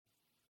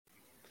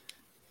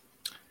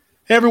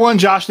Hey everyone,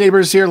 Josh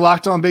Neighbors here,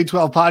 Locked On Big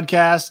 12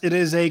 podcast. It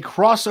is a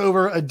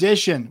crossover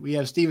edition. We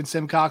have Steven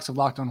Simcox of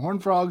Locked On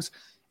Horned Frogs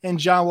and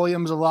John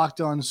Williams of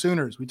Locked On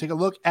Sooners. We take a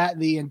look at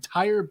the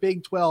entire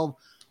Big 12,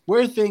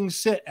 where things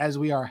sit as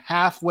we are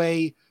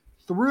halfway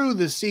through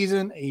the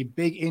season. A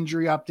big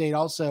injury update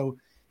also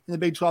in the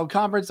Big 12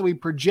 conference that we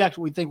project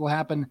what we think will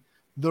happen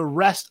the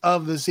rest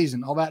of the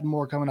season. All that and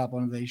more coming up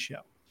on today's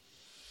show.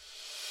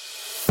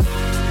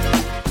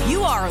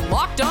 You are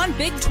Locked On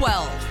Big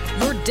 12.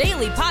 Your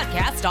daily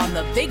podcast on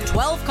the Big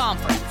 12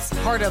 Conference,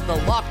 part of the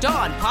Locked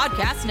On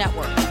Podcast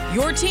Network,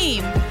 your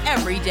team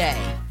every day.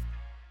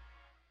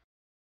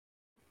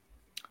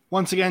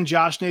 Once again,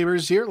 Josh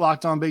Neighbors here,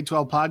 Locked On Big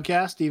 12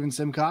 podcast, Steven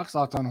Simcox,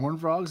 Locked On Horned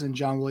Frogs, and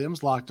John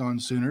Williams, Locked On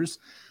Sooners.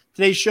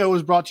 Today's show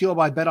is brought to you all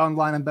by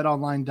BetOnline and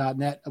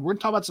BetOnline.net. We're going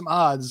to talk about some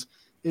odds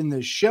in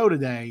this show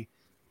today,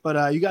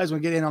 but you guys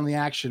want to get in on the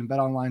action.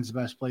 BetOnline is the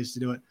best place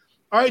to do it.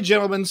 All right,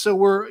 gentlemen.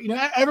 So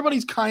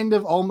everybody's kind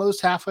of almost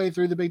halfway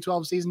through the Big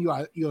 12 season.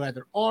 You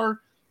either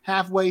are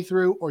halfway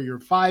through or you're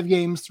 5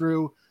 games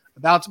through,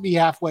 about to be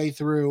halfway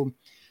through.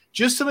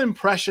 Just some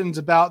impressions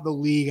about the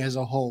league as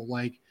a whole.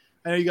 Like,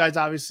 I know you guys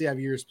obviously have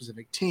your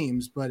specific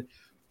teams, but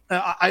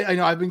I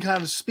know I've been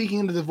kind of speaking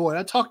into the void.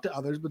 I talked to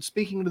others, but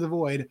speaking into the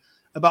void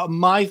about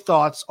my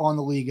thoughts on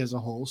the league as a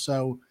whole.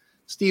 So,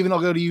 Steven,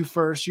 I'll go to you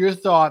first. Your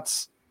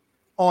thoughts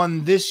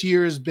on this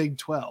year's Big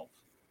 12.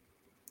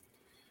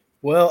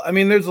 Well, I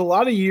mean, there's a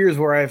lot of years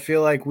where I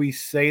feel like we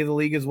say the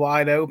league is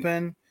wide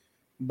open,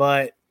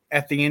 but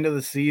at the end of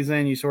the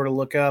season, you sort of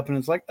look up and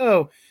it's like,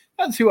 oh,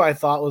 that's who I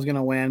thought was going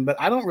to win.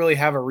 But I don't really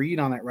have a read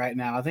on it right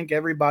now. I think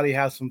everybody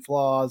has some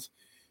flaws.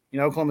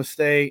 Oklahoma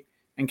State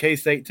and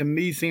K-State, to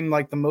me, seem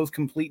like the most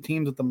complete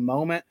teams at the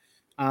moment.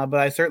 But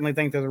I certainly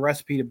think there's a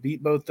recipe to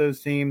beat both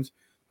those teams.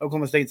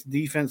 Oklahoma State's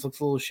defense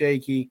looks a little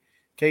shaky.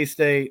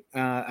 K-State,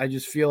 I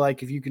just feel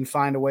like if you can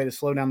find a way to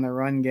slow down their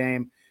run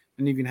game,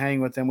 and you can hang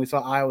with them. We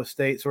saw Iowa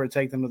State sort of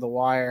take them to the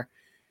wire.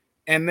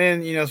 And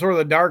then, sort of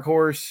the dark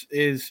horse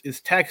is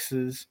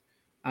Texas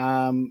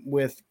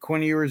with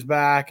Quinn Ewers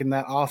back and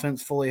that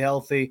offense fully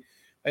healthy.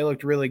 They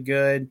looked really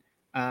good.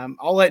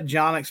 I'll let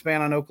John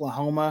expand on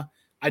Oklahoma.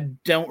 I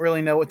don't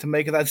really know what to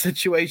make of that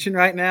situation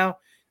right now.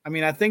 I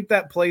mean, I think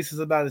that place is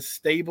about as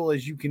stable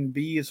as you can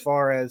be as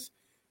far as,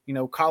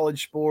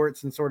 college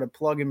sports and sort of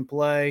plug and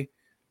play.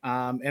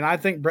 And I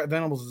think Brett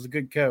Venables is a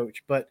good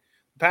coach, but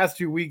past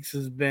 2 weeks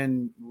has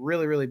been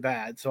really, really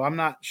bad. So I'm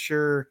not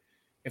sure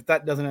if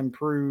that doesn't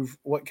improve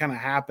what kind of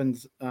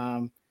happens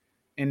in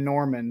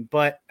Norman.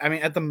 But, I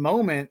mean, at the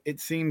moment, it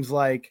seems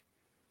like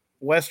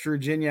West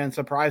Virginia and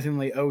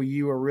surprisingly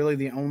OU are really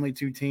the only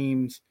two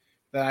teams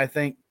that I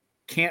think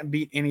can't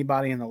beat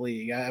anybody in the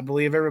league. I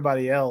believe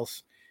everybody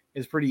else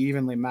is pretty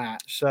evenly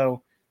matched.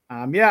 So,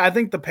 I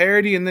think the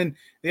parity. And then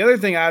the other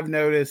thing I've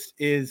noticed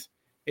is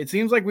it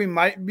seems like we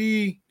might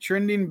be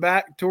trending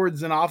back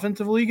towards an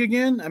offensive league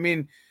again. I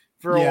mean,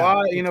 for a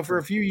while, for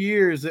a few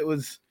years, it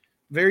was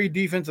very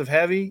defensive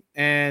heavy.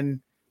 And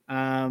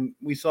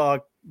we saw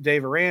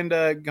Dave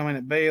Aranda going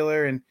at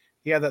Baylor, and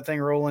he had that thing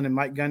rolling, and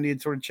Mike Gundy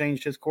had sort of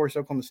changed his course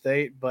at Oklahoma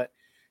State. But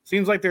it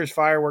seems like there's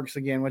fireworks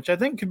again, which I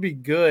think could be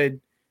good,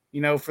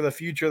 for the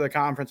future of the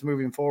conference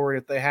moving forward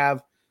if they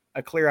have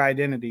a clear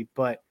identity.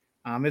 But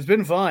it's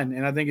been fun,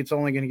 and I think it's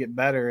only going to get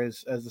better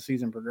as the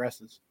season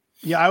progresses.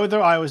 Yeah, I would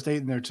throw Iowa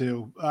State in there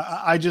too.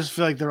 I just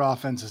feel like their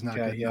offense is not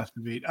good enough to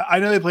beat. I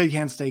know they played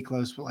Kansas State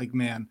close, but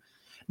man,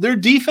 their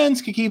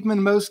defense could keep them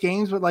in most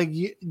games. But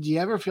do you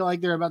ever feel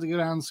like they're about to go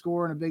down and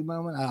score in a big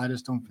moment? I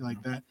just don't feel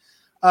like that.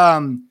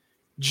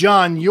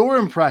 John, your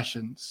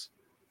impressions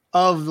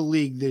of the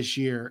league this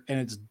year and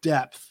its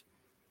depth,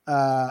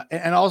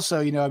 and also,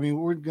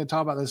 we're going to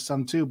talk about this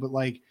some too. But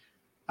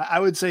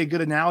I would say a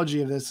good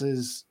analogy of this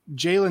is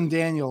Jalen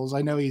Daniels.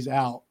 I know he's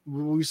out.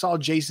 We saw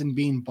Jason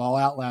Bean ball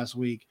out last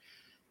week.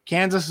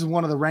 Kansas is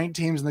one of the ranked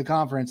teams in the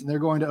conference, and they're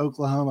going to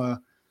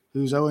Oklahoma,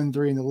 who's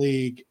 0-3 in the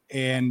league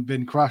and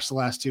been crushed the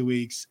last 2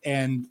 weeks.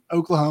 And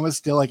Oklahoma's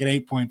still like an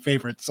 8-point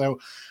favorite. So,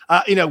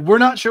 we're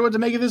not sure what to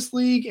make of this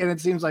league, and it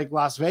seems like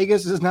Las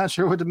Vegas is not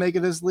sure what to make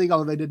of this league,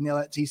 although they did nail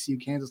that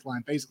TCU Kansas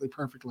line basically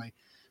perfectly.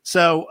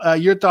 So,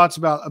 your thoughts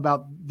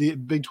about the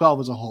Big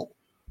 12 as a whole?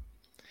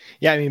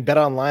 Yeah, I mean,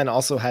 BetOnline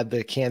also had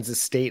the Kansas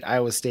State,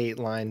 Iowa State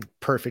line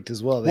perfect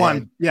as well.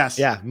 Yes.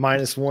 Yeah,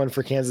 -1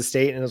 for Kansas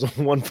State, and it was a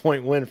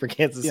 1-point win for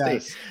Kansas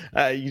State.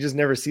 You just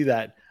never see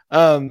that.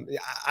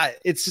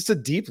 It's just a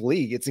deep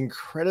league. It's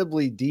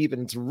incredibly deep,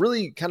 and it's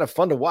really kind of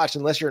fun to watch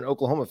unless you're an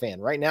Oklahoma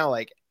fan. Right now,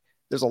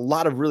 there's a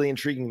lot of really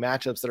intriguing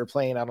matchups that are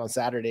playing out on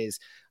Saturdays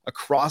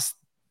across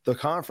the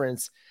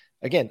conference.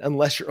 Again,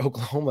 unless you're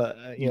Oklahoma,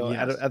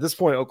 at this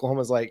point,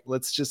 Oklahoma's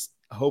let's just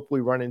hope we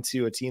run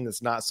into a team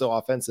that's not so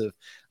offensive,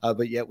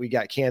 but yet we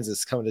got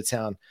Kansas coming to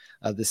town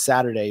this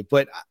Saturday.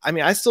 But I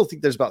mean, I still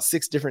think there's about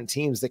 6 different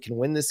teams that can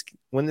win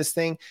this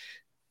thing.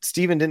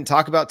 Steven didn't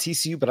talk about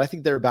TCU, but I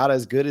think they're about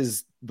as good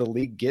as the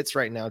league gets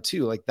right now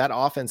too. That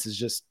offense is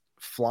just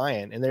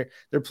flying, and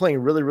they're playing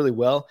really, really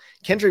well.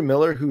 Kendre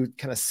Miller, who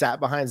kind of sat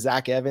behind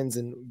Zach Evans,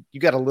 and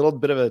you got a little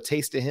bit of a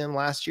taste of him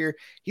last year.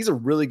 He's a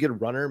really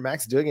good runner.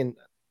 Max Duggan,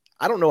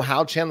 I don't know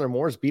how Chandler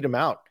Morris beat him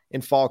out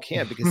in fall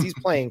camp because he's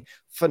playing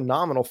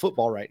phenomenal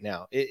football right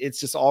now. It's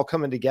just all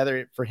coming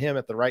together for him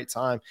at the right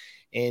time.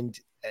 And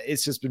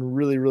it's just been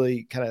really,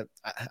 really kind of,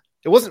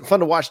 it wasn't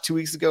fun to watch 2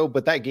 weeks ago,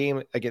 but that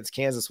game against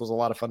Kansas was a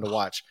lot of fun to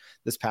watch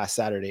this past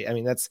Saturday. I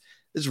mean, it's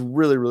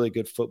really, really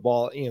good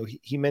football. You know,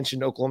 he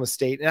mentioned Oklahoma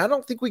State, and I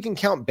don't think we can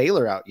count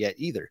Baylor out yet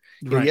either.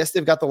 Right. You know, yes,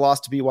 they've got the loss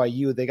to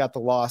BYU. They got the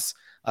loss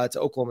to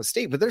Oklahoma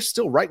State, but they're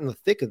still right in the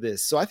thick of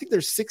this. So I think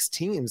there's 6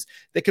 teams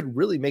that could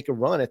really make a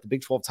run at the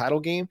Big 12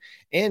 title game.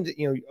 And,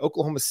 you know,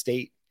 Oklahoma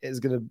State is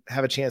going to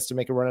have a chance to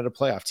make a run at a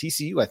playoff.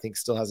 TCU, I think,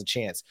 still has a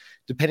chance.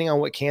 Depending on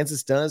what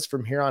Kansas does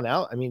from here on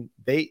out, I mean,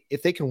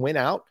 if they can win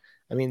out,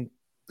 I mean,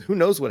 who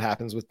knows what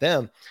happens with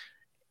them.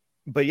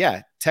 But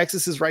yeah,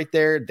 Texas is right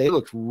there. They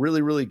looked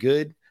really, really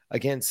good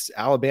against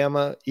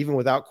Alabama, even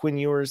without Quinn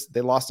Ewers.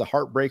 They lost a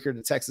heartbreaker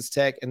to Texas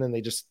Tech, and then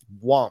they just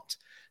whomped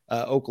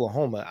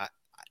Oklahoma.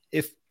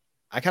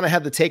 I kind of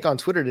had the take on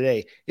Twitter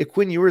today, if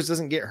Quinn Ewers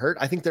doesn't get hurt,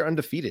 I think they're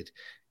undefeated.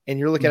 And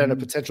you're looking at a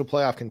potential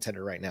playoff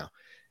contender right now.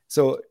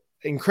 So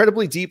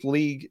incredibly deep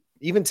league.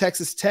 Even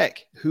Texas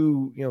Tech,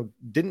 who, you know,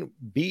 didn't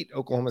beat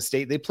Oklahoma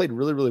State, they played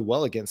really, really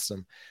well against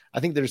them. I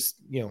think there's,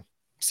 you know,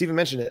 Steven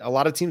mentioned it. A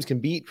lot of teams can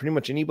beat pretty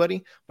much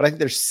anybody, but I think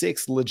there's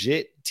 6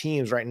 legit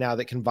teams right now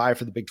that can vie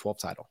for the Big 12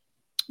 title.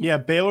 Yeah,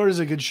 Baylor is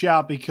a good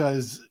shout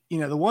because, you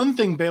know, the one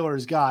thing Baylor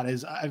has got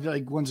is, I feel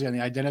like, once again,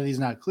 the identity is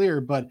not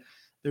clear, but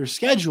their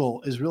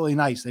schedule is really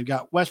nice. They've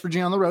got West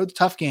Virginia on the road,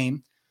 tough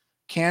game.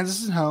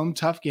 Kansas at home,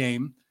 tough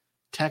game.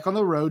 Tech on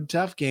the road,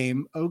 tough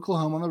game.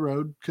 Oklahoma on the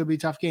road, could be a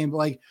tough game. But,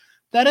 like,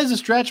 that is a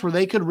stretch where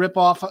they could rip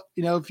off,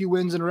 you know, a few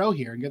wins in a row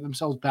here and get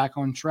themselves back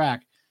on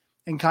track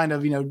and kind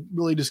of, you know,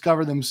 really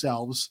discover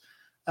themselves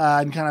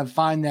and kind of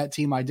find that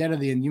team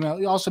identity. And, you know,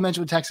 you also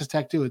mentioned with Texas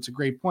Tech too. It's a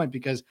great point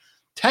because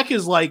Tech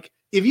is like,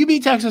 if you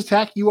beat Texas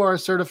Tech, you are a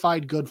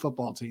certified good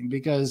football team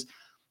because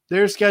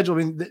their schedule,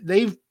 I mean,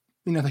 they've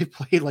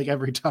played like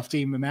every tough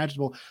team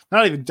imaginable.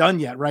 Not even done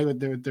yet, right,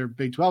 with their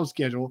Big 12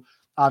 schedule,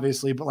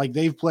 obviously, but like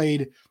they've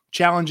played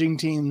challenging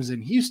teams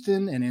in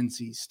Houston and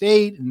NC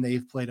State, and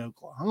they've played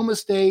Oklahoma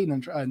State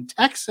and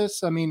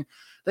Texas. I mean,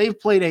 they've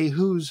played a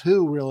who's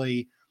who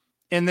really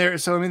in there.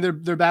 So, I mean,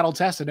 they're battle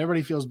tested.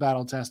 Everybody feels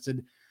battle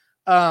tested.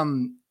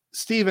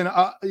 Steven,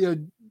 you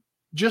know,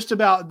 just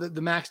about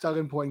the Max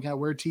Duggan point, kind of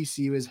where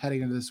TCU is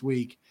heading into this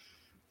week.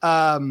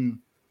 The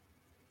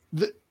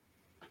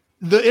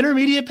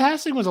intermediate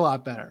passing was a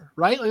lot better,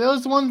 right? Like that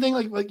was the one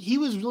thing, like he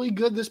was really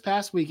good this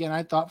past weekend,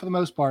 I thought, for the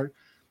most part,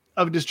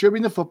 of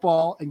distributing the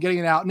football and getting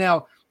it out.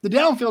 Now, the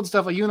downfield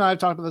stuff, like you and I have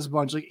talked about this a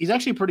bunch, like he's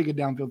actually a pretty good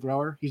downfield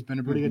thrower. He's been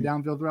a pretty good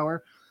downfield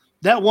thrower.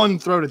 That one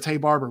throw to Tay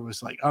Barber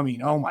was like, I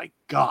mean, oh my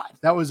God,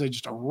 that was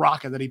just a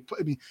rocket that he put.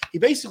 I mean, he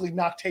basically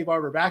knocked Tay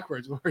Barber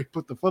backwards where he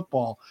put the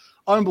football.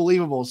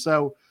 Unbelievable.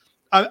 So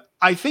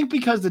I think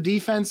because the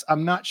defense,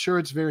 I'm not sure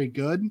it's very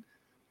good.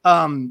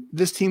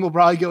 This team will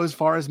probably go as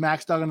far as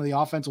Max Duggan and the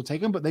offense will take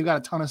them, but they've got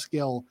a ton of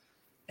skill.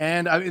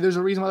 And I mean, there's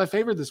a reason why they're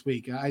favored this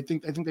week. I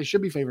think they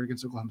should be favored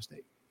against Oklahoma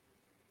State.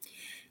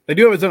 They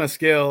do have a ton of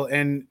skill,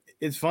 and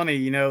it's funny,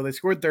 you know, they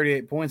scored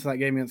 38 points in that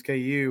game against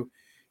KU,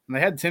 and they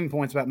had 10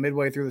 points about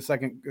midway through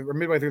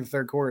the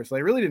third quarter. So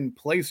they really didn't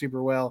play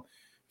super well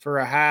for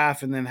a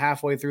half and then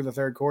halfway through the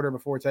third quarter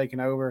before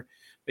taking over.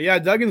 But yeah,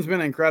 Duggan's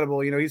been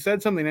incredible. You know, he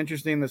said something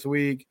interesting this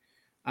week.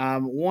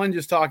 One,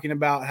 just talking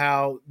about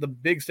how the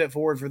big step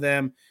forward for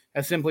them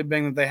has simply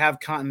been that they have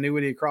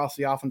continuity across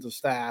the offensive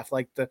staff.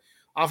 Like the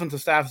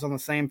offensive staff is on the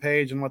same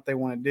page on what they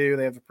want to do.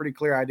 They have a pretty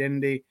clear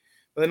identity.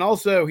 But then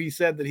also he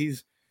said that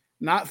he's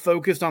not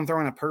focused on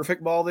throwing a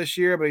perfect ball this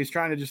year, but he's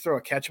trying to just throw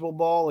a catchable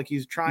ball. Like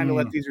he's trying to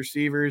let these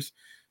receivers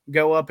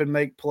go up and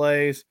make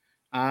plays.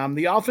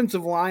 The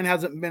offensive line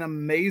hasn't been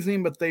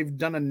amazing, but they've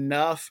done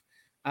enough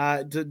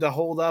to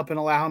hold up and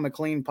allow him a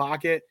clean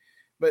pocket.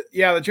 But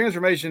yeah, the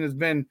transformation has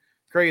been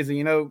crazy.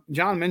 You know,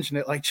 John mentioned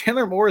it, like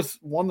Chandler Morris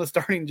won the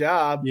starting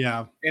job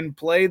and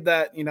played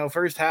that, you know,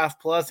 first half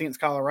plus against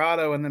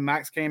Colorado. And then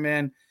Max came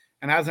in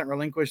and hasn't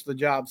relinquished the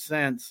job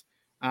since.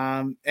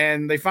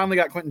 And they finally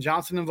got Quentin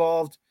Johnson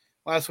involved.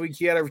 Last week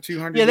he had over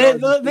 200. Yeah,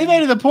 they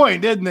made it a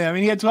point, didn't they? I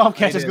mean, he had 12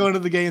 catches going into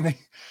the game.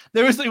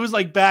 It was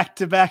like back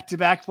to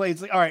back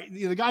plays. Like, all right,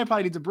 the guy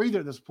probably needs a breather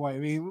at this point. I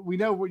mean, we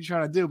know what you're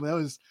trying to do, but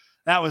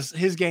that was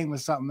his game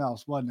was something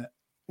else, wasn't it?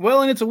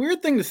 Well, and it's a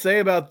weird thing to say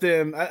about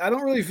them. I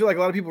don't really feel like a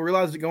lot of people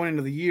realized it going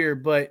into the year,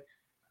 but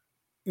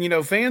you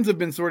know, fans have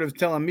been sort of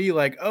telling me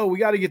like, oh, we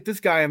got to get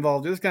this guy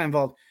involved, this guy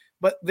involved.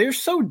 But they're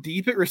so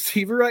deep at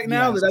receiver right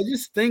now that I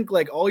just think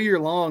like all year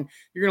long,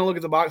 you're going to look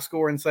at the box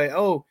score and say,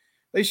 oh,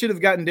 they should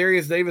have gotten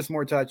Darius Davis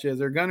more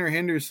touches or Gunnar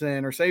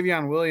Henderson or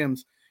Savion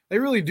Williams. They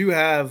really do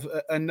have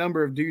a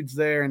number of dudes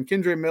there. And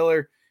Kendre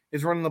Miller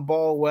is running the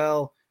ball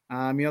well.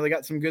 You know, they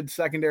got some good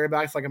secondary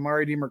backs like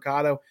Amari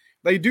DiMercado.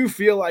 They do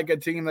feel like a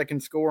team that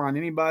can score on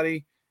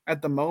anybody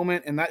at the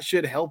moment, and that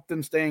should help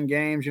them stay in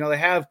games. You know, they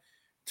have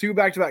 2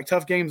 back-to-back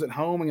tough games at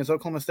home against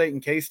Oklahoma State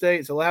and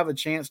K-State, so they'll have a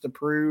chance to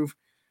prove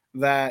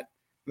that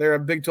they're a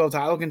Big 12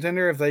 title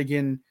contender if they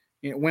can,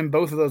 you know, win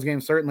both of those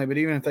games, certainly, but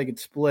even if they could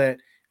split.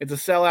 It's a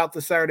sellout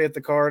this Saturday at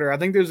the Carter. I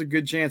think there's a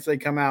good chance they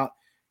come out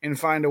and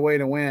find a way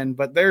to win,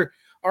 but they're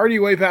already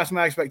way past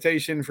my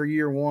expectation for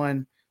year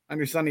one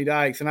under Sonny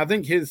Dykes. And I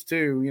think his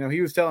too. You know,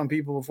 he was telling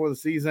people before the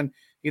season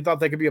he thought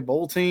they could be a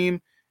bowl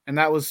team, and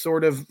that was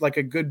sort of like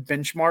a good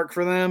benchmark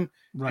for them.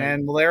 Right.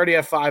 And they already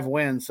have 5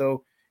 wins.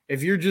 So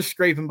if you're just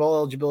scraping bowl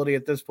eligibility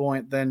at this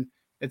point, then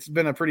it's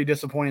been a pretty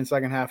disappointing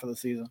second half of the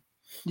season.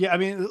 Yeah, I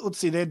mean, let's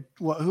see. They had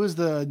who is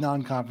the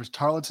non-conference?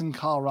 Tarleton,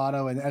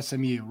 Colorado, and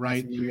SMU,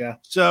 right? SMU, yeah.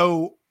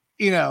 So,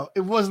 you know,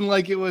 it wasn't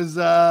like it was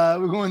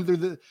we're going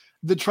through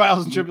the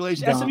trials and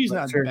tribulations. SMU's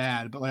not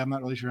bad, but like I'm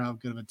not really sure how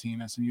good of a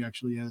team SMU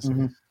actually is.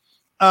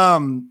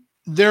 Mm-hmm.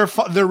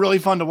 They're really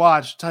fun to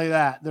watch. I'll tell you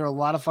that. They're a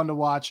lot of fun to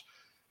watch.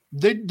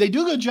 They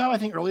do a good job, I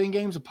think, early in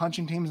games of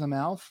punching teams in the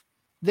mouth.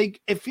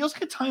 It feels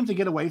like a time to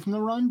get away from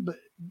the run, but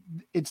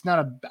it's not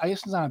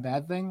a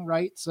bad thing,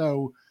 right?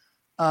 So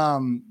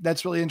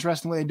that's really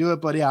interesting the way they do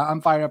it. But yeah,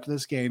 I'm fired up for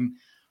this game.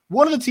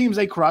 One of the teams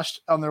they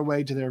crushed on their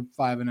way to their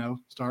 5-0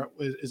 start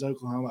is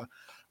Oklahoma.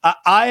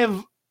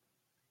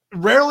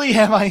 Rarely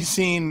have I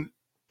seen,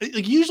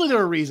 like, usually there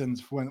are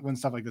reasons for when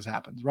stuff like this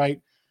happens, right?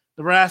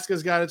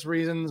 Nebraska's got its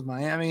reasons.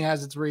 Miami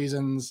has its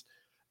reasons.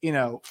 You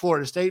know,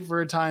 Florida State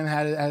for a time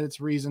had its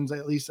reasons,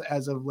 at least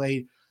as of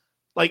late.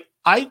 Like,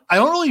 I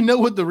don't really know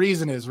what the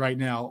reason is right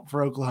now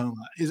for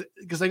Oklahoma. Is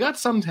because they got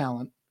some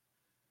talent,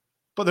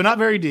 but they're not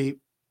very deep.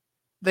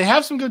 They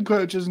have some good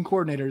coaches and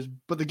coordinators,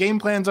 but the game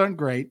plans aren't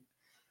great.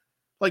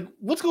 Like,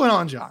 what's going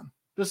on, John?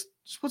 Just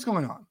what's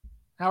going on?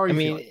 How are you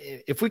feeling?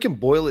 If we can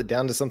boil it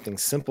down to something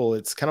simple,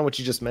 it's kind of what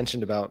you just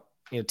mentioned about,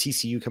 you know,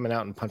 TCU coming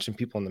out and punching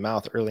people in the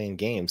mouth early in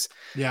games.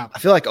 Yeah. I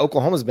feel like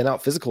Oklahoma's been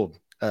out physical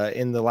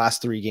in the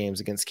last 3 games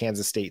against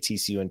Kansas State,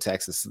 TCU, and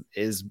Texas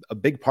is a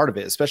big part of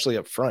it, especially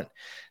up front.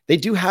 They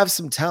do have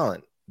some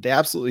talent. They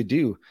absolutely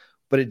do,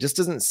 but it just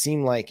doesn't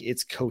seem like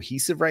it's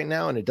cohesive right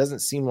now. And it doesn't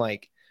seem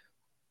like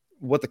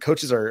what the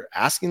coaches are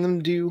asking them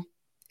to do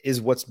is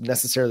what's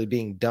necessarily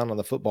being done on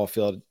the football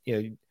field. You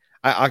know,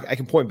 I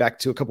can point back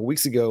to a couple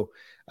weeks ago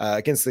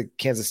against the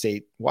Kansas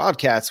State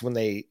Wildcats when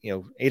they, you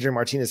know, Adrian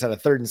Martinez had a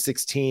 3rd and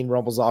 16,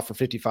 rumbles off for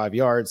 55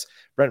 yards.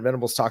 Brent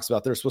Venables talks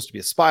about there's supposed to be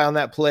a spy on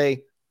that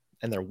play,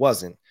 and there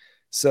wasn't.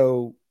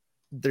 So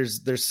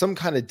there's some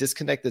kind of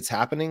disconnect that's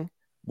happening,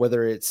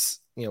 whether it's,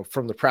 you know,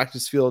 from the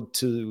practice field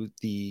to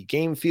the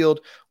game field,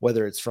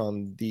 whether it's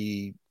from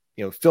the,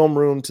 you know, film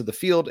room to the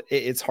field.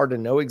 It's hard to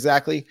know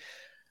exactly.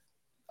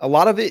 A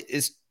lot of it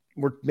is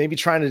we're maybe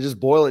trying to just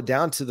boil it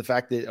down to the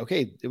fact that,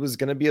 okay, it was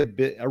going to be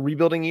a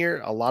rebuilding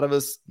year. A lot of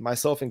us,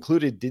 myself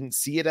included, didn't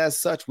see it as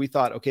such. We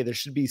thought, okay, there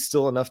should be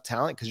still enough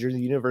talent because you're the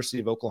University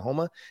of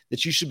Oklahoma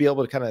that you should be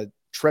able to kind of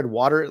tread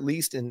water at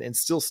least and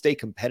still stay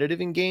competitive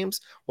in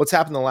games. What's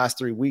happened the last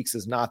 3 weeks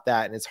is not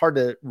that. And it's hard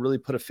to really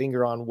put a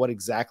finger on what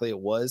exactly it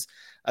was.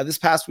 This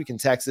past week in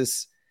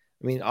Texas,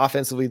 I mean,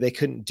 offensively, they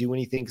couldn't do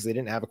anything because they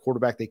didn't have a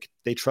quarterback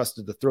they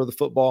trusted to throw the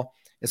football.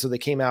 And so they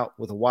came out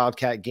with a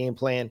Wildcat game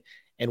plan.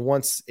 And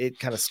once it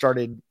kind of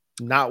started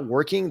not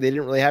working, they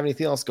didn't really have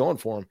anything else going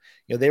for them.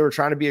 You know, they were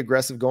trying to be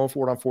aggressive going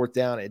forward on 4th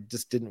down. It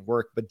just didn't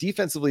work. But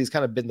defensively has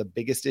kind of been the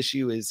biggest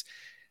issue is,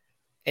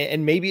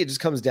 and maybe it just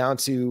comes down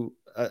to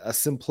a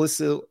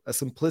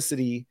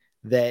simplicity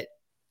that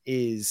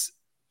is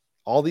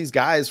all these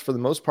guys, for the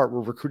most part,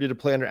 were recruited to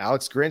play under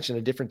Alex Grinch in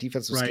a different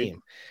defensive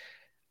scheme.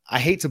 I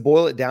hate to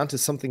boil it down to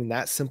something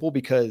that simple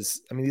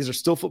because, I mean, these are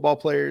still football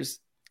players.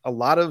 A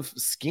lot of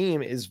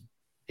scheme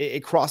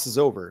it crosses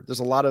over. There's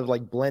a lot of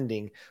like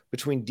blending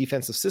between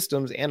defensive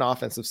systems and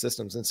offensive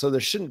systems. And so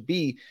there shouldn't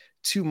be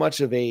too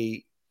much of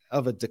a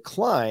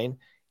decline.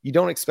 You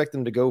don't expect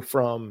them to go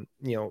from,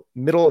 you know,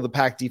 middle of the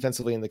pack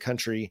defensively in the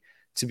country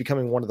to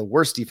becoming one of the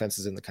worst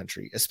defenses in the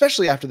country,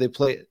 especially after the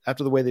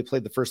way they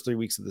played the first 3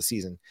 weeks of the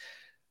season.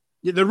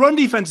 Yeah, the run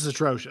defense is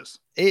atrocious.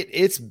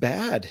 It's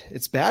bad.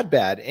 It's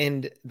bad.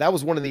 And that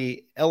was one of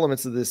the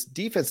elements of this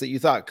defense that you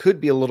thought could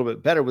be a little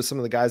bit better with some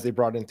of the guys they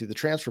brought in through the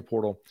transfer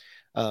portal,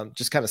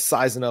 just kind of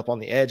sizing up on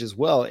the edge as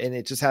well. And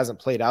it just hasn't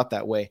played out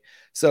that way.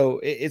 So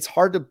it's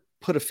hard to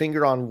put a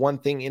finger on one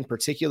thing in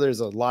particular. There's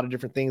a lot of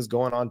different things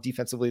going on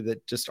defensively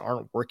that just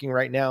aren't working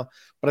right now.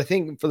 But I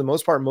think for the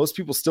most part, most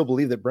people still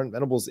believe that Brent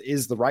Venables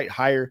is the right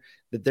hire,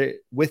 that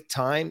with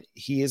time,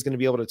 he is going to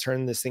be able to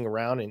turn this thing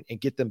around and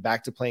get them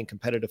back to playing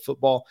competitive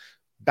football,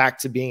 back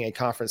to being a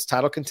conference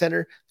title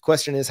contender. The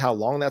question is how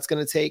long that's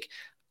going to take.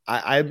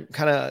 I'm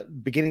kind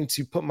of beginning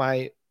to put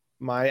my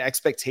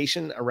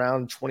expectation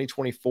around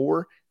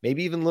 2024,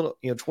 maybe even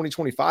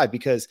 2025,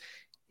 because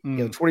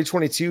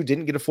 2022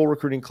 didn't get a full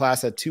recruiting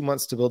class, had 2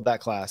 months to build that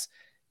class.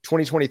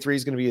 2023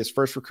 is going to be his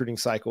first recruiting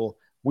cycle.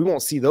 We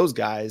won't see those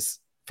guys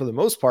for the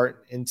most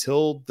part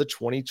until the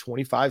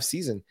 2025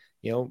 season.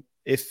 You know,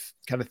 if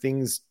kind of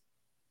things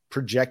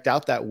project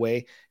out that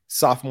way,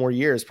 sophomore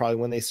year is probably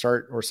when they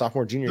start, or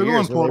sophomore junior year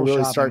is when they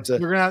really start to.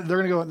 They're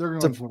going to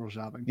go portal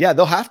shopping. Yeah,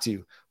 they'll have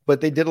to, but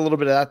they did a little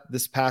bit of that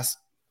this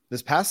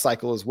past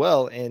cycle as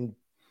well. And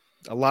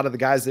a lot of the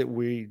guys that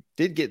we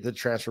did get the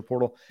transfer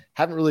portal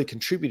haven't really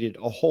contributed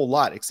a whole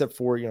lot, except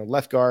for,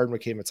 left guard,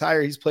 McKay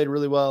Matire. He's played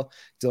really well.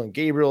 Dylan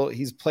Gabriel,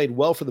 he's played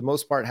well for the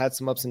most part, had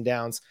some ups and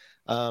downs.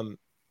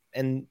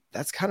 And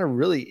that's kind of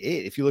really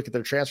it. If you look at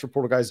their transfer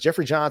portal guys,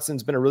 Jeffrey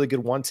Johnson's been a really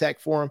good one tech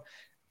for him,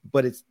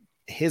 but it's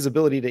his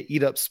ability to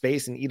eat up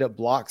space and eat up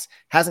blocks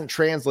hasn't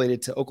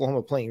translated to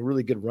Oklahoma playing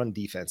really good run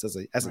defense as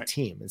a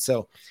team. And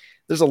so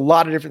there's a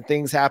lot of different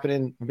things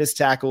happening, missed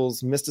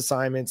tackles, missed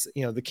assignments,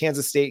 the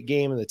Kansas State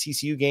game and the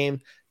TCU game,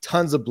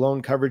 tons of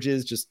blown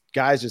coverages, just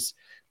guys just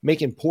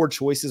making poor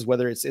choices,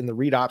 whether it's in the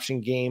read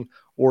option game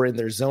or in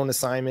their zone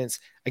assignments.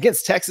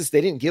 Against Texas,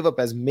 they didn't give up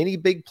as many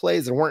big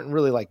plays. There weren't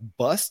really like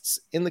busts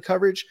in the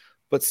coverage,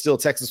 but still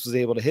Texas was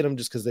able to hit them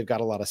just because they've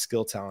got a lot of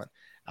skill talent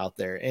out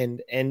there.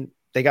 And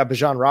they got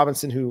Bijan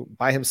Robinson, who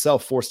by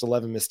himself forced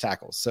 11 missed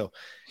tackles. So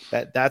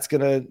that's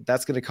gonna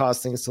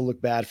cause things to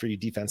look bad for you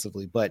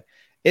defensively. But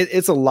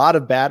it's a lot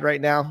of bad right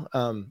now.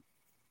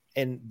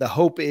 And the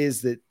hope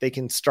is that they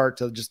can start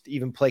to just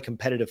even play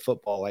competitive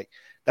football. Like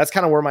that's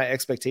kind of where my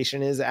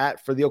expectation is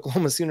at for the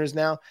Oklahoma Sooners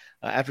now.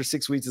 After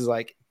 6 weeks is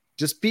like,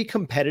 just be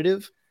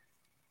competitive.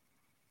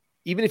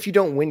 Even if you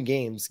don't win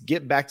games,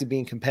 get back to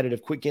being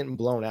competitive, quit getting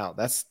blown out.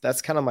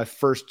 That's kind of my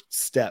first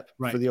step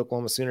for the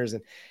Oklahoma Sooners.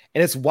 And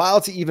it's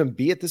wild to even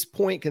be at this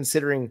point,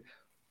 considering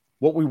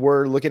what we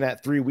were looking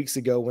at 3 weeks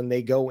ago when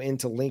they go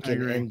into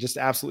Lincoln and just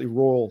absolutely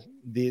roll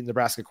the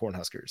Nebraska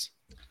Cornhuskers.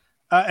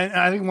 And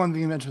I think one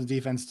thing you mentioned was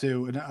defense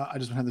too, and I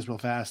just want to have this real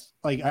fast.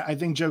 Like I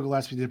think Joe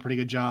Gillespie did a pretty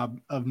good job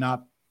of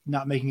not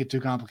making it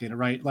too complicated,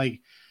 right? Like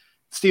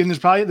Steven, there's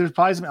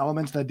probably some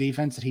elements of that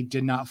defense that he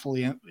did not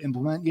fully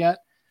implement yet.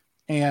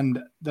 And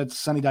that's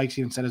Sonny Dykes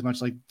even said as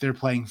much, like they're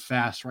playing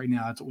fast right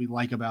now. That's what we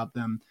like about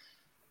them.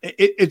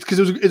 It's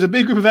because it's a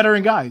big group of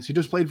veteran guys who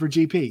just played for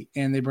GP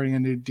and they bring a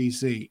new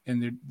DC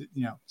and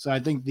they're, so I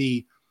think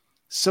the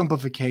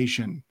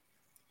simplification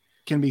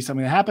can be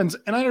something that happens.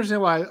 And I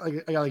understand why a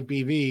guy like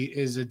BV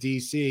is a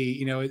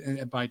DC,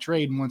 and by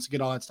trade and wants to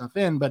get all that stuff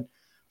in, but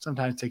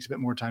sometimes it takes a bit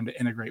more time to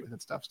integrate with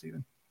that stuff,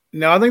 Steven.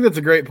 No, I think that's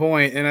a great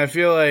point. And I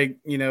feel like,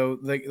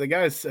 the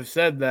guys have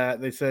said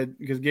that. They said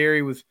because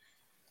Gary was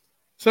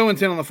so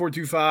intent on the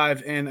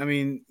 4-2-5. And I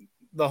mean,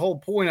 the whole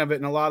point of it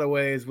in a lot of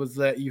ways was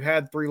that you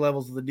had three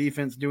levels of the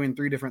defense doing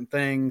three different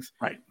things.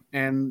 Right.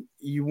 And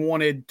you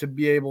wanted to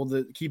be able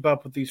to keep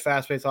up with these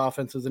fast-paced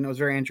offenses, and it was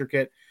very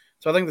intricate.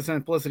 So I think the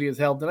simplicity has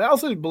helped. And I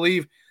also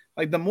believe,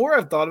 like, the more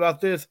I've thought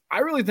about this, I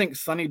really think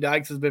Sonny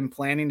Dykes has been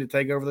planning to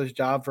take over this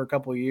job for a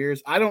couple of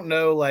years. I don't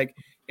know, like,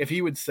 if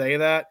he would say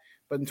that,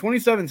 but in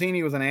 2017,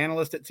 he was an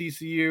analyst at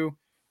TCU,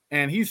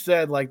 and he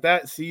said, like,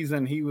 that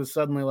season, he was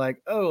suddenly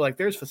like, oh, like,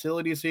 there's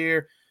facilities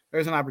here.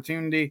 There's an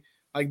opportunity.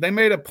 Like, they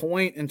made a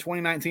point in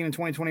 2019 and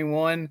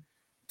 2021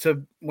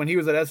 to, when he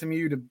was at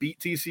SMU, to beat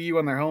TCU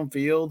on their home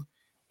field.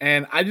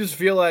 And I just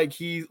feel like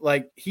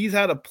he's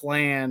had a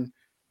plan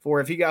for,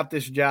 if he got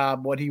this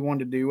job, what he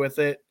wanted to do with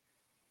it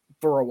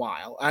for a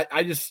while.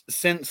 I just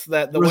sense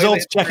that the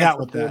results way check out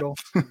with portal,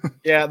 that.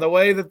 Yeah, the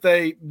way that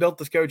they built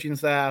this coaching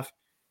staff,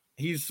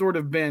 he's sort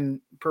of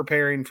been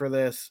preparing for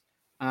this,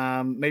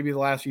 maybe the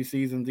last few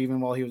seasons, even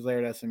while he was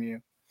there at SMU.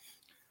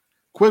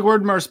 Quick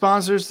word from our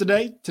sponsors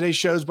today. Today's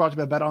show is brought to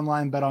you by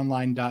BetOnline,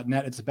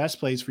 betonline.net. It's the best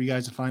place for you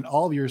guys to find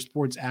all of your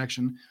sports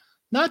action,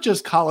 not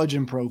just college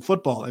and pro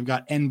football. They've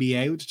got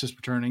NBA, which is just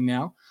returning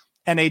now,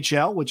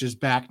 NHL, which is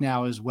back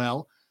now as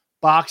well,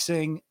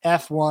 boxing,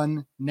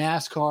 F1,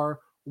 NASCAR,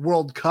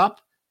 World Cup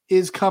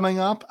is coming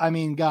up. I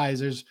mean, guys,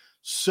 there's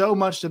so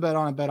much to bet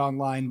on at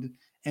BetOnline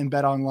and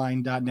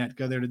betonline.net.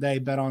 Go there today,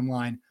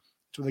 BetOnline.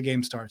 That's where the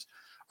game starts.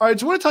 All right,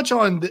 so I want to touch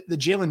on the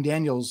Jalen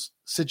Daniels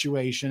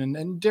situation,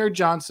 and Derek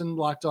Johnson,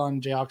 Locked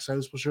On Jayhawks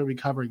host, will sure be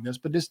covering this.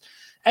 But just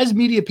as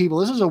media people,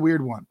 this is a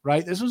weird one,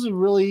 right? This was a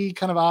really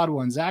kind of odd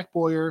one. Zach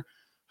Boyer,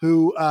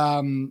 who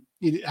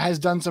has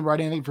done some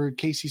writing, I think, for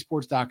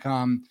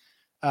KCSports.com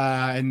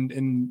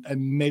and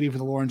maybe for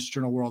the Lawrence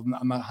Journal World,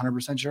 I'm not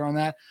 100% sure on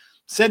that,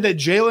 said that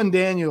Jalen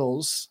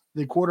Daniels,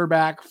 the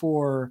quarterback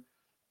for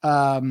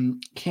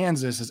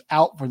Kansas, is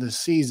out for the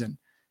season.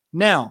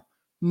 Now,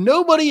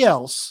 nobody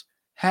else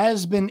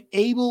has been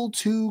able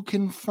to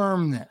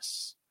confirm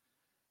this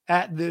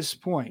at this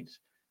point.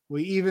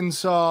 We even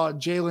saw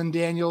Jalen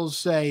Daniels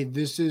say,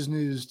 "This is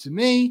news to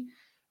me."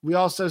 We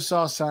also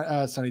saw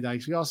Sonny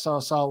Dykes. We also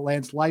saw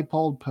Lance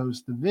Leipold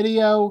post the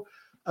video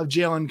of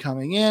Jalen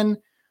coming in.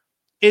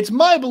 It's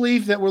my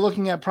belief that we're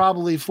looking at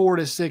probably 4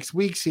 to 6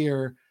 weeks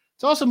here.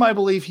 It's also my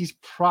belief he's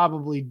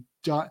probably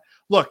done.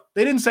 Look,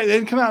 they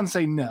didn't come out and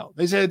say no.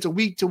 They said it's a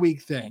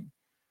week-to-week thing.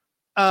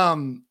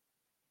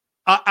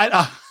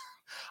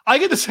 I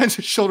get the sense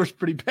his shoulder's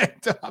pretty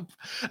banged up.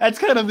 That's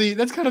kind of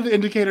the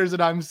indicators that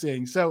I'm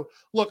seeing. So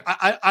look,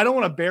 I don't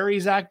want to bury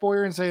Zach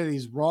Boyer and say that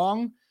he's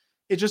wrong.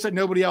 It's just that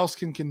nobody else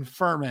can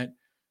confirm it.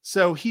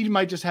 So he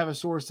might just have a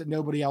source that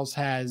nobody else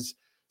has.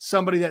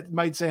 Somebody that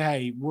might say,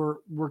 hey,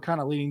 we're kind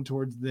of leaning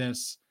towards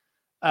this.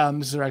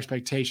 This is our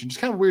expectation.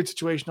 Just kind of a weird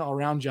situation all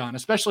around, John,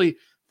 especially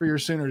for your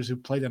Sooners who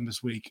play them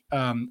this week.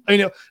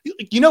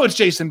 It's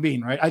Jason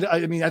Bean, right?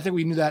 I mean, I think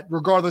we knew that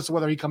regardless of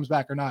whether he comes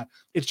back or not,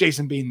 it's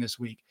Jason Bean this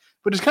week.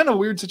 But it's kind of a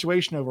weird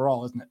situation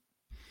overall, isn't it?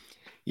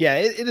 Yeah,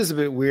 it is a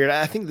bit weird.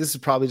 I think this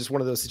is probably just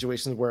one of those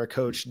situations where a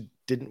coach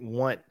doesn't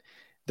want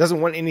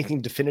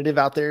anything definitive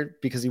out there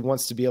because he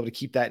wants to be able to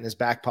keep that in his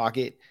back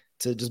pocket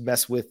to just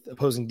mess with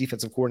opposing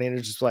defensive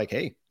coordinators. Just like,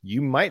 hey,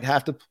 you might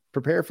have to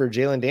prepare for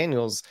Jalen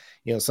Daniels,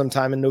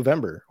 sometime in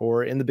November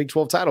or in the Big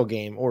 12 title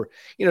game, or,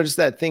 just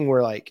that thing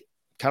where like,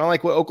 kind of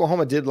like what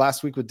Oklahoma did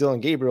last week with Dillon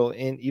Gabriel.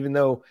 And even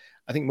though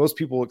I think most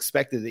people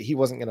expected that he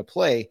wasn't going to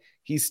play,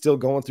 he's still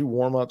going through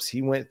warmups.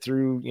 He went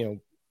through,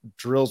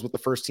 drills with the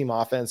first team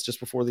offense just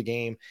before the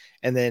game,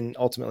 and then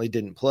ultimately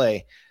didn't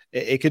play.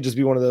 It could just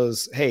be one of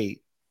those,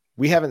 hey,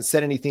 we haven't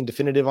said anything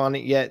definitive on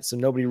it yet, so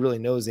nobody really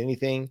knows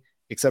anything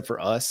except for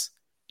us.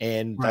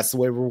 And that's the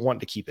way we're wanting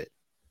to keep it.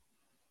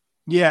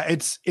 Yeah,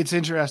 it's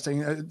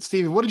interesting.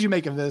 Steven, what did you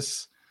make of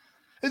this?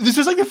 This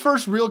is like the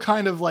first real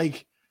kind of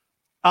like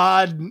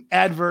odd,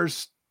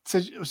 adverse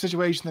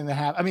situation thing to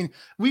have. I mean,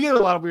 we get a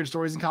lot of weird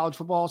stories in college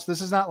football, so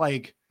this is not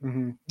like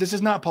this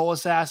is not Pole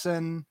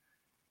Assassin.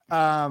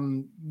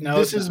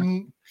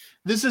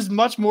 This is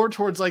much more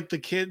towards like the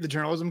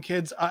journalism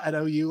kids at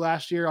OU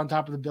last year on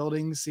top of the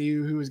building, see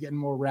who was getting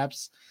more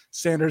reps,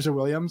 Sanders or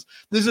Williams.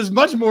 This is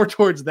much more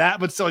towards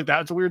that, but still like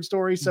that's a weird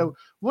story. So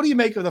what do you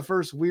make of the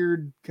first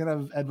weird kind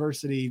of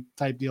adversity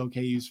type deal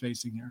KU's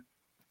facing here?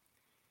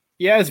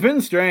 Yeah, it's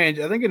been strange.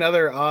 I think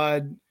another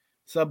odd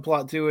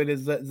subplot to it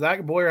is that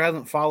Zach Boyer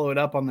hasn't followed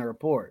up on the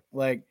report.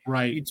 Like,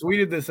 he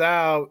tweeted this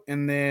out,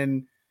 and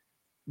then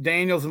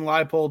Daniels and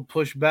Leipold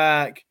push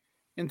back.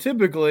 And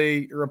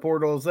typically, a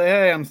reporter will say,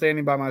 hey, I'm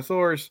standing by my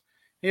source.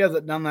 He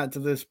hasn't done that to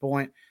this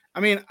point. I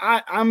mean,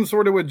 I'm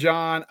sort of with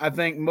John. I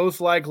think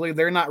most likely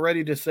they're not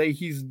ready to say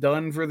he's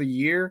done for the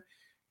year,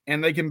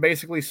 and they can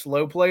basically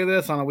slow play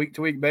this on a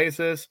week-to-week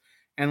basis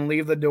and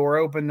leave the door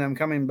open to him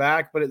coming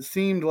back. But it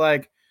seemed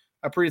like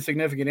a pretty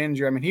significant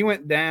injury. I mean, he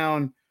went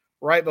down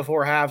right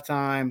before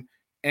halftime,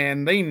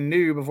 and they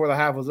knew before the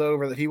half was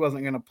over that he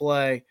wasn't going to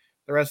play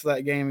the rest of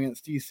that game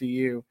against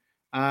TCU.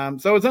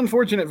 So it's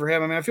unfortunate for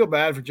him. I mean, I feel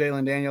bad for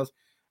Jalen Daniels.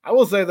 I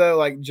will say, though,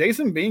 like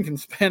Jason Bean can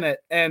spin it,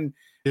 and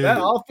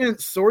that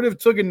offense sort of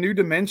took a new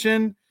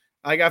dimension.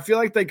 Like, I feel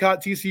like they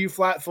caught TCU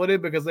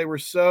flat-footed because they were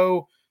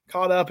so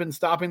caught up in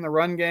stopping the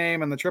run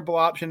game and the triple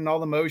option and all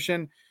the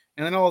motion.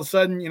 And then all of a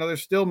sudden, they're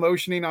still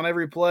motioning on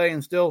every play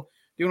and still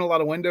doing a lot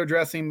of window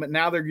dressing, but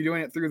now they're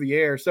doing it through the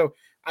air. So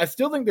I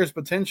still think there's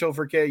potential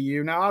for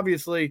KU. Now,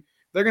 obviously,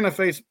 they're going to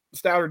face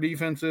stouter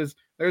defenses.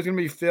 There's going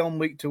to be film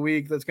week to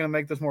week that's going to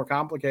make this more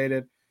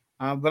complicated.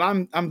 But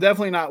I'm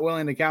definitely not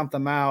willing to count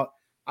them out.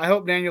 I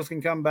hope Daniels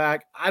can come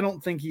back. I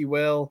don't think he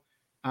will.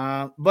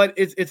 But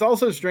it's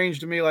also strange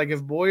to me, like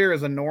if Boyer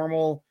is a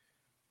normal,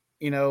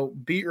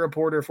 beat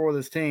reporter for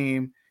this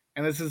team,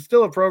 and this is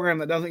still a program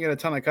that doesn't get a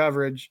ton of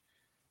coverage,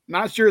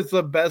 not sure it's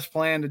the best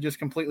plan to just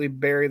completely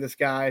bury this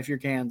guy if you're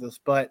Kansas.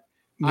 But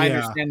I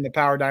understand the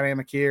power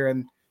dynamic here,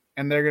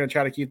 and they're going to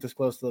try to keep this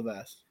close to the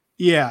vest.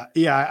 Yeah.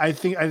 I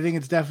think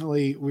it's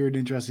definitely weird and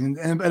interesting.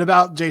 And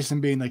about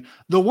Jason Bean, like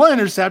the one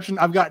interception,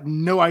 I've got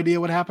no idea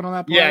what happened on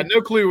that play. Yeah,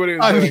 no clue what he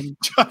was doing.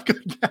 I've got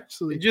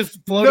absolutely just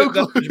floated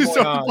no clue.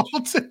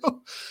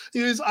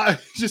 He was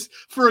just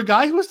for a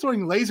guy who was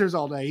throwing lasers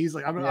all day. He's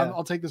like,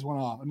 I'll take this one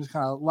off. And just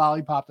kind of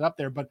lollipopped it up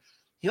there. But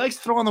he likes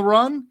to throw on the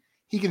run.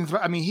 He can throw.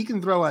 I mean, he can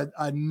throw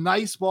a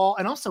nice ball,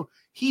 and also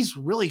he's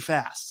really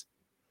fast.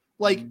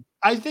 Like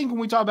I think when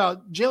we talk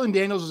about Jalen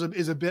Daniels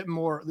is a bit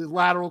more the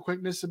lateral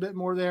quickness, a bit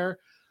more there.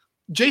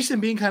 Jason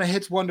Bean kind of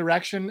hits one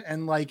direction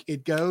and like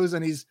it goes,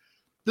 and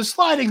the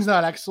sliding's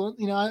not excellent.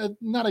 I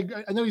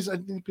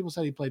think people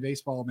said he played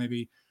baseball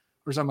maybe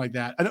or something like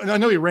that. I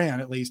know he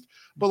ran at least,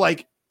 but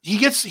like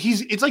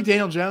it's like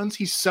Daniel Jones.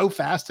 He's so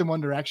fast in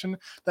one direction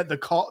that the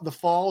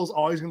fall is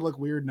always going to look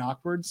weird and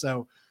awkward.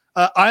 So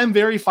I'm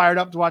very fired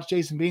up to watch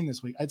Jason Bean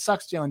this week. It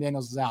sucks Jalen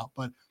Daniels is out,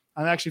 but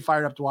I'm actually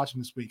fired up to watch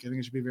him this week. I think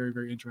it should be very,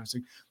 very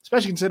interesting,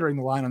 especially considering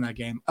the line on that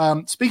game.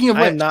 Speaking of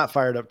which, I'm not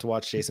fired up to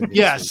watch Jason Bean.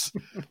 Yes.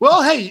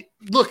 Well, hey,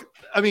 look,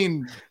 I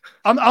mean,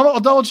 I'll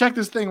double check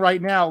this thing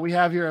right now. We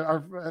have here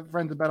our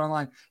friends at Bet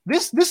Online.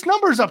 This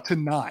number is up to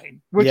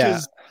 9, which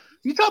is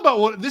you talk about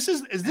what this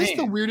is. Is this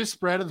the weirdest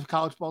spread of the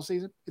college football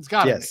season? It's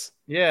got to be.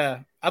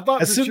 Yeah. I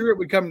thought for sure it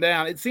would come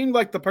down. It seemed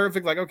like the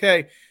perfect, like,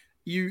 okay,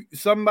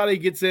 somebody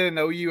gets in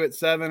OU at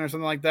 7 or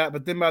something like that,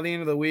 but then by the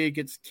end of the week,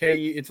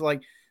 it's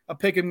like a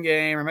pick'em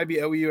game or maybe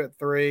OU at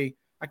 3.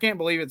 I can't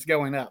believe it's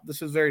going up.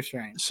 This is very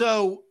strange.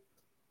 So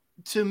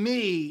to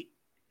me,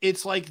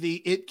 it's like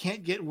it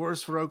can't get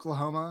worse for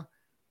Oklahoma.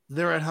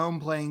 They're at home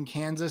playing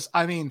Kansas.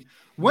 I mean,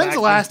 when's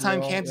the last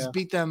time Kansas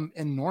beat them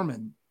in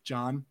Norman,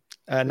 John?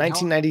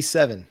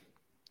 1997.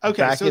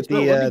 Okay, back so at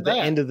the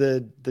end of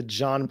the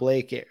John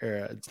Blake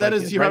era. That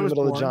is right in the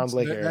middle of the John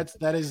Blake era.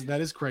 That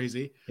is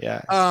crazy.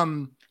 Yeah.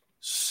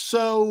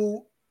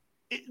 So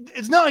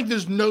it's not like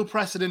there's no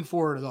precedent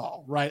for it at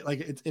all, right? Like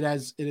it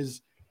has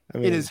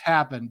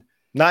happened.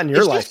 Not in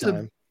your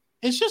lifetime.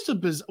 It's just a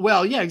bizarre.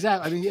 Well, yeah,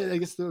 exactly. I mean, yeah, I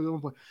guess the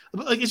one point,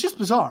 but like it's just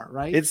bizarre,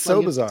 right? It's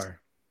so bizarre.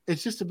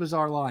 It's just a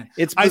bizarre line.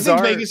 It's bizarre.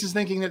 I think Vegas is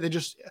thinking that they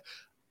just,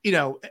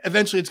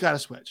 eventually it's got to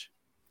switch.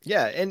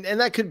 Yeah, and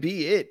that could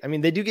be it. I mean,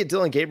 they do get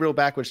Dylan Gabriel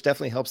back, which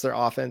definitely helps their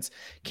offense.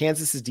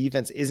 Kansas's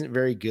defense isn't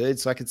very good,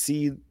 so I could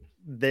see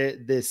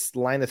this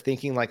line of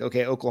thinking like,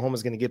 okay,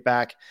 Oklahoma's going to get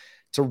back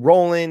to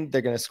rolling.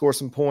 They're going to score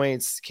some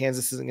points.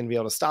 Kansas isn't going to be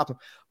able to stop them.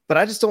 But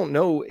I just don't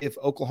know if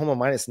Oklahoma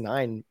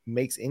 -9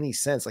 makes any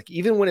sense. Like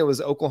even when it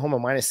was Oklahoma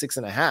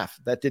 -6.5,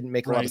 that didn't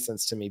make a lot of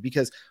sense to me,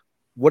 because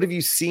what have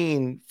you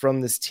seen from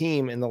this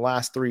team in the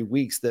last 3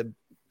 weeks that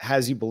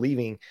has you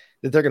believing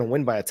that they're going to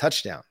win by a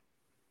touchdown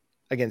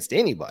against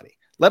anybody,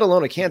 let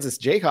alone a Kansas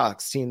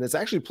Jayhawks team that's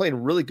actually played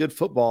really good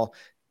football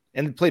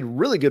and played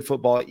really good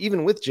football,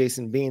 even with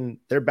Jason being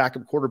their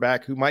backup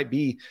quarterback, who might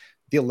be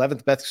the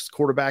 11th best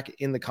quarterback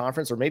in the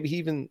conference, or maybe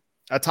even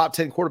a top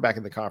 10 quarterback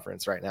in the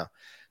conference right now.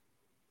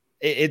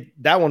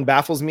 That one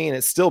baffles me, and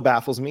it still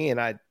baffles me.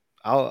 And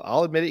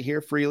I'll admit it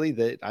here freely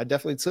that I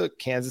definitely took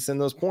Kansas in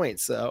those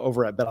points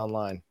over at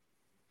BetOnline.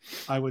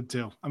 I would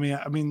too. I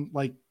mean,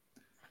 like,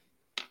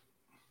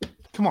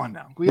 come on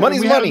now.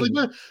 Money's money.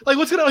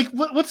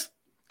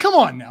 Come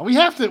on now. We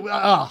have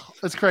to.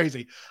 That's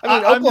crazy. I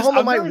mean,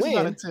 Oklahoma might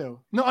win.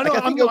 Too. No, I know.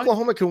 I think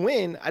Oklahoma can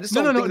win. I just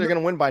don't think they're going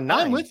to win by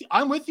 9.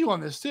 I'm with you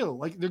on this too.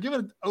 Like they're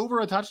giving over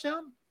a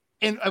touchdown,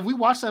 and if we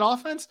watch that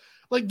offense,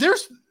 like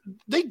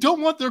they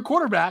don't want their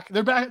quarterback.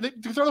 They're back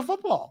to throw the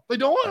football. They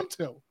don't want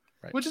them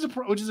to,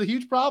 which is a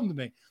huge problem to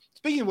me.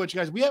 Speaking of which,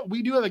 guys,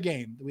 we do have a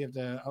game that we have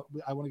to.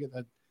 I want to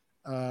get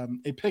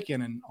a pick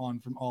in on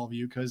from all of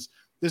you, because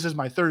this is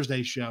my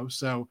Thursday show,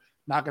 so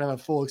not going to have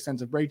a full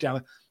extensive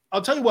breakdown.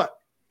 I'll tell you what,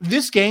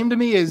 this game to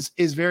me is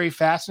very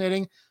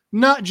fascinating.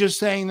 Not just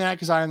saying that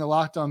because I am the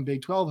Locked On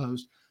Big 12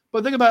 host,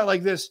 but think about it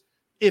like this.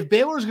 If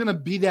Baylor is going to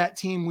be that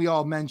team we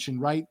all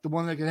mentioned, right? The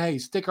one that can, hey,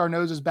 stick our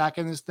noses back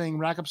in this thing,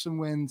 rack up some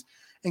wins,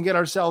 and get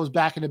ourselves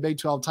back into Big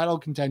 12 title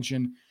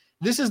contention,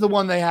 this is the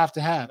one they have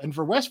to have. And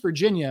for West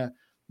Virginia,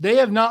 they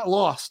have not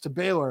lost to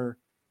Baylor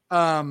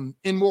in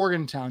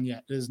Morgantown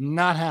yet. It has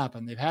not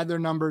happened. They've had their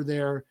number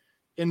there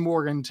in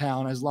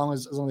Morgantown as long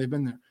as they've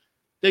been there.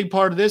 Big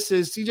part of this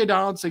is CJ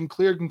Donaldson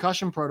cleared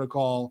concussion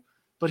protocol,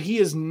 but he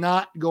is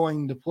not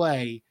going to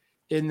play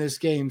in this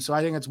game. So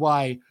I think that's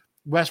why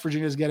West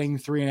Virginia is getting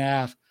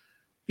 3.5.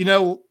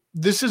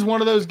 This is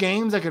one of those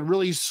games that could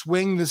really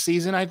swing the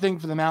season, I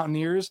think, for the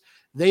Mountaineers.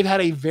 They've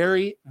had a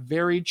very,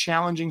 very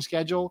challenging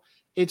schedule.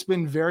 It's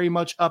been very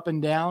much up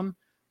and down.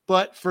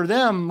 But for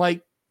them,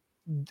 like,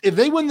 if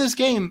they win this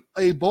game,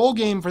 a bowl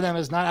game for them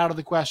is not out of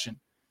the question.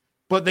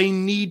 But they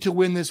need to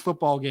win this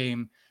football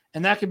game.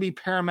 And that could be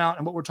paramount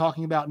in what we're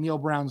talking about, Neil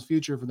Brown's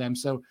future for them.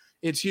 So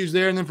it's huge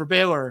there. And then for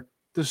Baylor,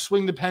 to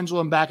swing the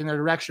pendulum back in their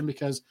direction,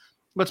 because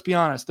let's be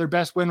honest, their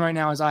best win right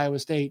now is Iowa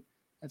State.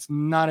 That's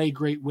not a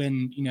great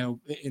win,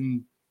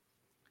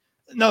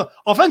 No,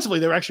 offensively,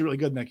 they were actually really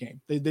good in that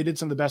game. They did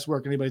some of the best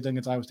work anybody's done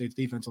against Iowa State's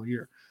defense all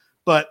year.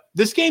 But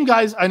this game,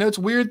 guys, I know it's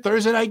weird.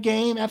 Thursday night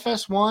game,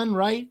 FS1,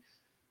 right?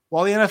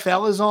 While the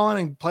NFL is on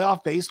and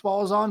playoff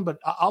baseball is on, but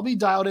I'll be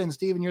dialed in.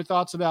 Steven, your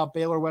thoughts about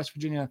Baylor, West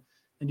Virginia,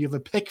 and do you have a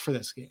pick for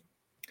this game?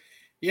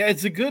 Yeah,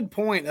 it's a good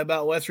point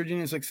about West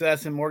Virginia's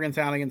success in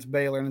Morgantown against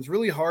Baylor, and it's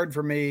really hard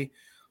for me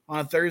on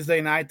a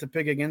Thursday night to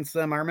pick against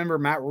them. I remember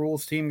Matt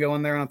Rule's team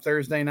going there on a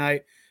Thursday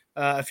night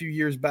a few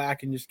years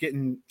back and just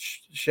getting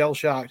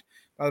shell-shocked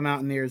by the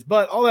Mountaineers.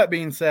 But all that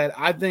being said,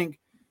 I think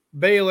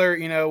Baylor,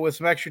 with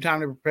some extra time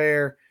to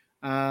prepare,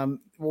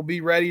 will be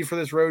ready for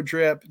this road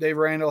trip. Dave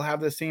Randall will have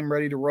this team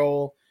ready to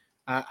roll.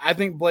 I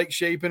think Blake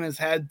Shapen has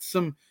had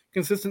some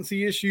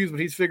consistency issues,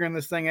 but he's figuring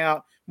this thing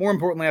out. More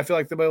importantly, I feel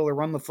like they'll be able to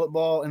run the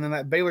football, and then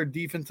that Baylor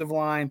defensive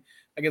line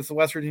against the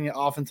West Virginia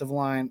offensive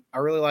line, I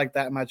really like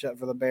that matchup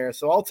for the Bears.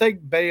 So I'll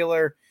take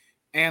Baylor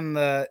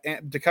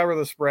to cover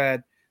the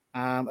spread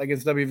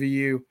against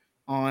WVU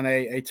on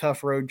a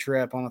tough road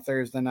trip on a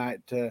Thursday night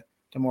to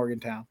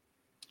Morgantown.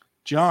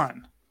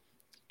 John.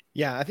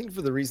 Yeah, I think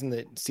for the reason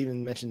that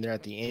Steven mentioned there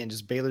at the end,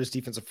 just Baylor's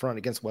defensive front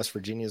against West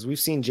Virginia, is we've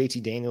seen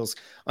JT Daniels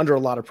under a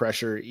lot of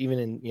pressure, even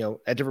in,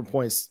 at different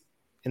points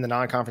in the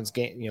non-conference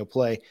game,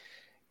 play.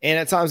 And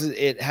at times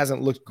it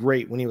hasn't looked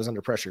great when he was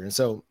under pressure. And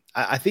so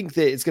I think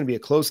that it's going to be a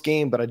close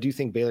game, but I do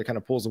think Baylor kind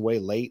of pulls away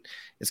late.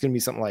 It's going to be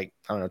something like,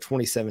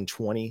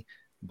 27-20.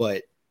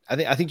 But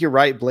I think you're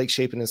right. Blake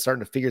Shapen is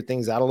starting to figure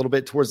things out a little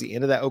bit towards the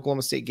end of that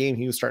Oklahoma State game.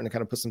 He was starting to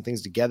kind of put some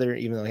things together,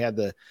 even though he had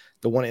the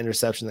one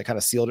interception that kind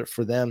of sealed it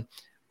for them.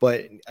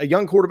 But a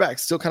young quarterback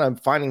still kind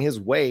of finding his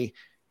way.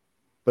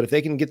 But if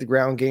they can get the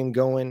ground game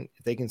going,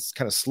 if they can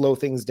kind of slow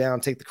things down,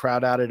 take the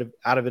crowd out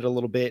of it a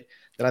little bit,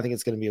 then I think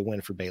it's going to be a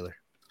win for Baylor.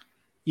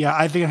 Yeah,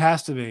 I think it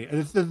has to be.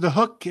 The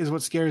hook is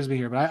what scares me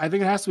here, but I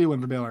think it has to be a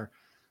win for Baylor.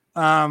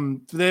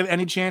 If they have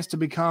any chance to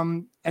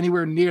become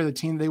anywhere near the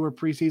team they were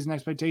preseason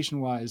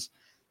expectation-wise,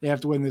 they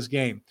have to win this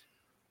game.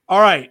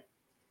 All right,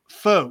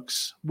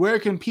 folks, where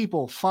can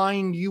people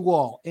find you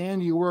all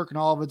and your work in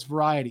all of its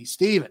variety?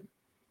 Steven.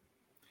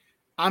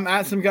 I'm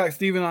at Simcox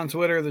Steven on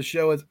Twitter. The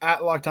show is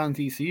at Locked On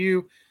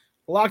TCU.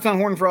 Locked on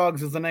Horned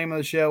Frogs is the name of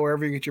the show,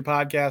 wherever you get your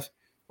podcast.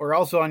 We're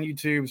also on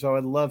YouTube, so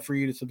I'd love for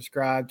you to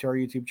subscribe to our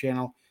YouTube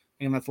channel,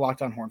 and that's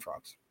Locked on Horned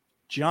Frogs.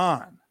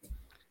 John.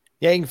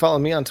 Yeah, you can follow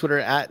me on Twitter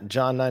at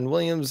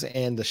John9Williams,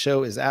 and the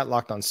show is at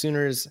Locked on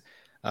Sooners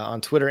on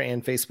Twitter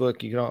and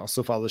Facebook. You can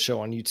also follow the show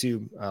on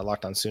YouTube,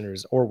 Locked on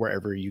Sooners, or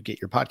wherever you get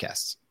your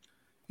podcasts.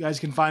 You guys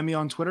can find me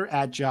on Twitter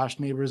at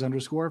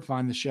JoshNeighbors_.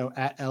 Find the show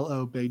at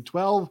LO Big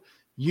 12,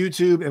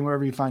 YouTube, and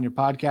wherever you find your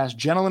podcast.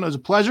 Gentlemen, it was a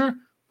pleasure.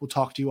 We'll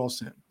talk to you all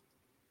soon.